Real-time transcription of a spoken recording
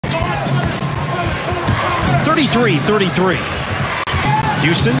33-33.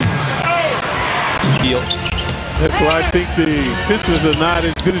 Houston. That's why I think the Pistons are not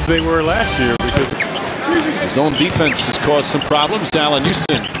as good as they were last year, because his own defense has caused some problems. Allan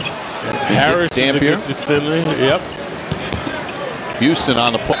Houston. Harris is a good defender. Yep. Houston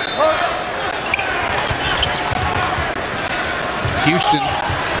on the point. Houston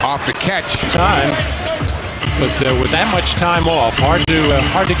off the catch. Time, but with that much time off, hard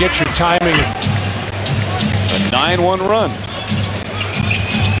to get your timing. A 9-1 run.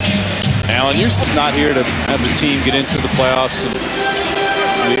 Allan Houston's not here to have the team get into the playoffs, and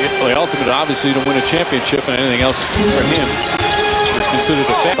the ultimate, obviously, to win a championship, and anything else for him is considered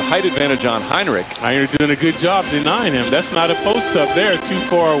the height advantage on Heinrich. Heinrich doing a good job denying him. That's not a post up there, too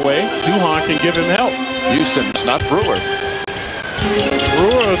far away. Duhon can give him help. Houston, it's not Brewer.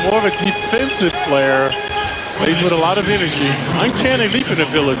 Brewer is more of a defensive player. Plays with a lot of energy. Uncanny leaping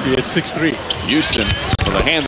ability at 6'3". Houston with a hand.